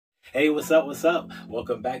Hey, what's up? What's up?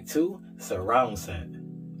 Welcome back to Surround Scent,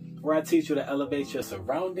 where I teach you to elevate your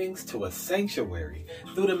surroundings to a sanctuary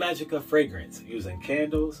through the magic of fragrance using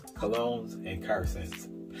candles, colognes, and car scents.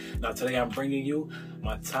 Now, today I'm bringing you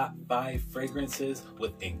my top 5 fragrances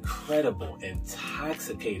with incredible,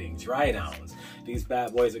 intoxicating Drydowns. These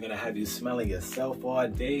bad boys are going to have you smelling yourself all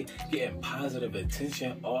day, getting positive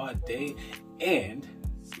attention all day, and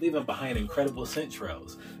leaving behind incredible scent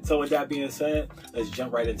trails. So with that being said, let's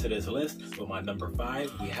jump right into this list. With my number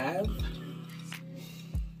 5, we have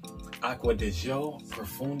Acqua di Gio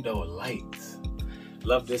Profundo Lights.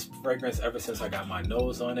 Love this fragrance ever since I got my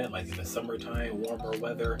nose on it, like in the summertime, warmer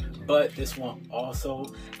weather. But this one also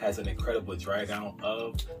has an incredible dry down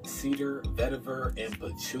of cedar, vetiver, and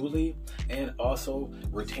patchouli, and also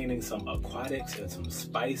retaining some aquatics and some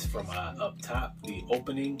spice from up top, the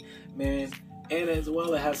opening, man. And as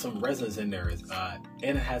well, it has some resins in there, as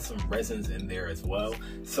well.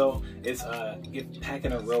 So it's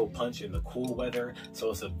packing a real punch in the cool weather.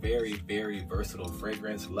 So it's a very, very versatile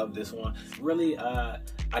fragrance. Love this one. Really, I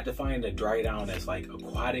define the dry down as like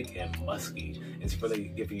aquatic and musky. It's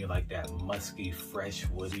really giving you like that musky, fresh,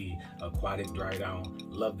 woody, aquatic dry down.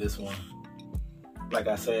 Love this one. Like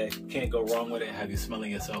I said, can't go wrong with it. Have you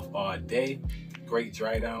smelling yourself all day. Great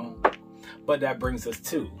dry down. But that brings us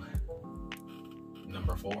to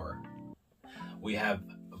number 4. We have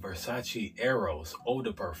Versace Eros Eau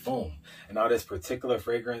de Parfum. And now this particular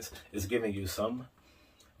fragrance is giving you some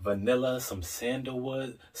vanilla, some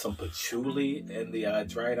sandalwood, some patchouli in the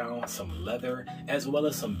dry down, some leather, as well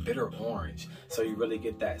as some bitter orange. So you really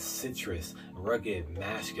get that citrus, rugged,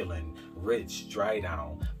 masculine, rich dry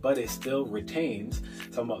down, but it still retains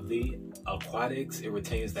some of the aquatics. It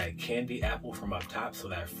retains that candy apple from up top, so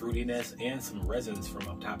that fruitiness, and some resins from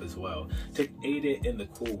up top as well to aid it in the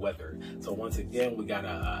cool weather. So once again, we got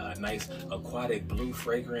a nice aquatic blue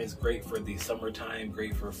fragrance, great for the summertime,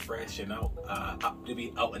 great for fresh and to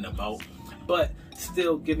be out and about, but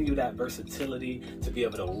still giving you that versatility to be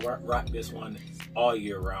able to rock this one all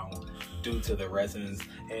year round due to the resins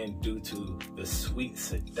and due to the sweet,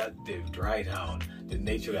 seductive dry down, the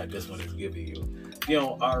nature that this one is giving you. If you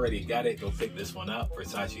don't already got it, go pick this one up.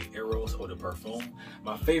 Versace Eros Eau de Parfum.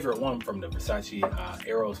 My favorite one from the Versace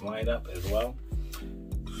Eros lineup as well.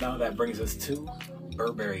 Now that brings us to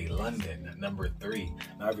Burberry London, number 3.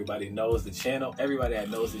 Now everybody knows the channel. Everybody that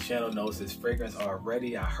knows the channel knows this fragrance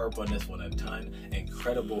already. I harp on this one a ton.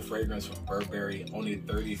 Incredible fragrance from Burberry. Only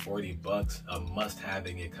 30-40 bucks. A must-have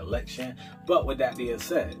in your collection. But with that being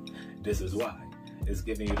said, this is why. It's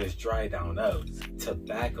giving you this dry down of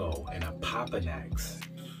tobacco and a papanax.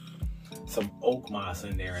 Some oak moss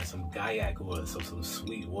in there and some gaiac wood, so some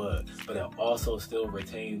sweet wood, but it also still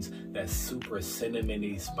retains that super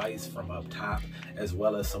cinnamony spice from up top, as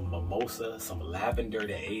well as some mimosa, some lavender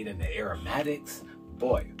to aid in the aromatics,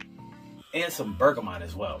 boy, and some bergamot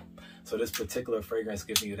as well. So this particular fragrance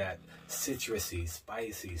giving you that citrusy,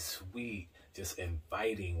 spicy, sweet, just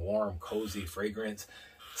inviting, warm, cozy fragrance.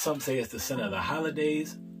 Some say it's the scent of the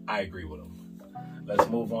holidays. I agree with them. Let's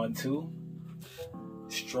move on to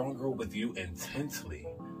Stronger With You Intensely.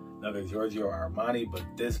 Another Giorgio Armani, but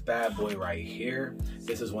this bad boy right here,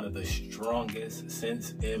 this is one of the strongest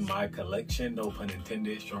scents in my collection, no pun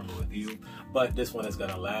intended. Stronger With You, but this one is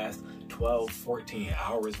gonna last 12-14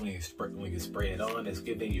 hours when you spray it on. It's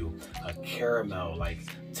giving you a caramel, like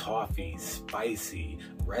toffee, spicy,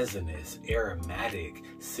 resinous, aromatic,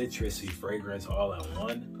 citrusy fragrance all in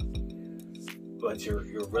one. But you're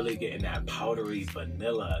really getting that powdery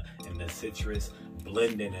vanilla and the citrus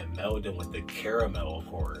blending and melding with the caramel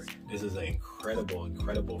accord. This is an incredible,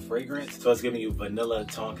 incredible fragrance. So it's giving you vanilla,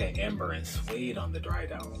 tonka, amber, and suede on the dry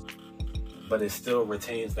down. But it still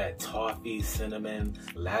retains that toffee, cinnamon,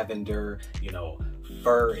 lavender,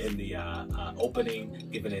 fir in the opening,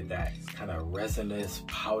 giving it that kind of resinous,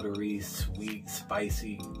 powdery, sweet,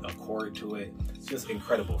 spicy accord to it. Just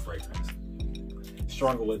incredible fragrance.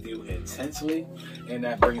 Stronger With You Intensely. And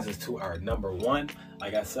that brings us to our number 1.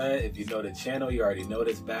 Like I said, if you know the channel, you already know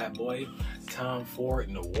this bad boy, Tom Ford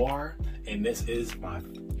Noir. And this is my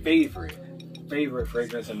favorite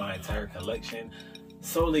fragrance in my entire collection,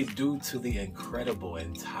 solely due to the incredible,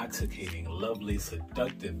 intoxicating, lovely,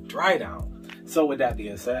 seductive dry down. So with that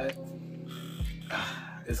being said,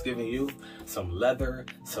 it's giving you some leather,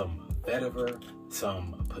 some vetiver,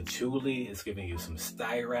 some patchouli. It's giving you some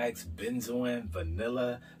styrax, benzoin,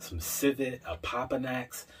 vanilla, some civet, a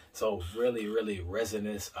papanax. So really, really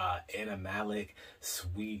resinous, animalic,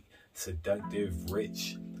 sweet, seductive,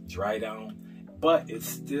 rich dry down. But it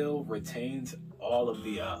still retains all of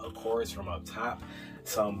the accords from up top.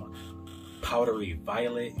 Some powdery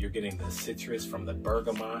violet. You're getting the citrus from the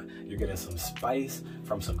bergamot. You're getting some spice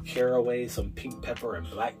from some caraway, some pink pepper and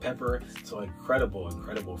black pepper. So incredible,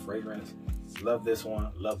 incredible fragrance. Love this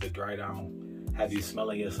one. Love the Dry Down. Have you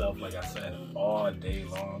smelling yourself, like I said, all day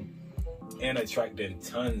long. And attracting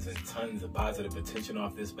tons and tons of positive attention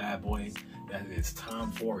off this bad boy. That is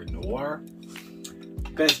Tom Ford Noir.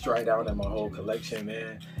 Best Dry Down in my whole collection,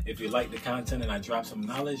 man. If you like the content and I drop some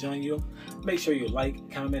knowledge on you, make sure you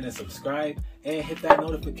like, comment, and subscribe, and hit that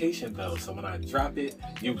notification bell so when I drop it,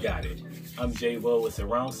 you got it. I'm Jay Will with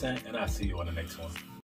Surround Scent, and I'll see you on the next one.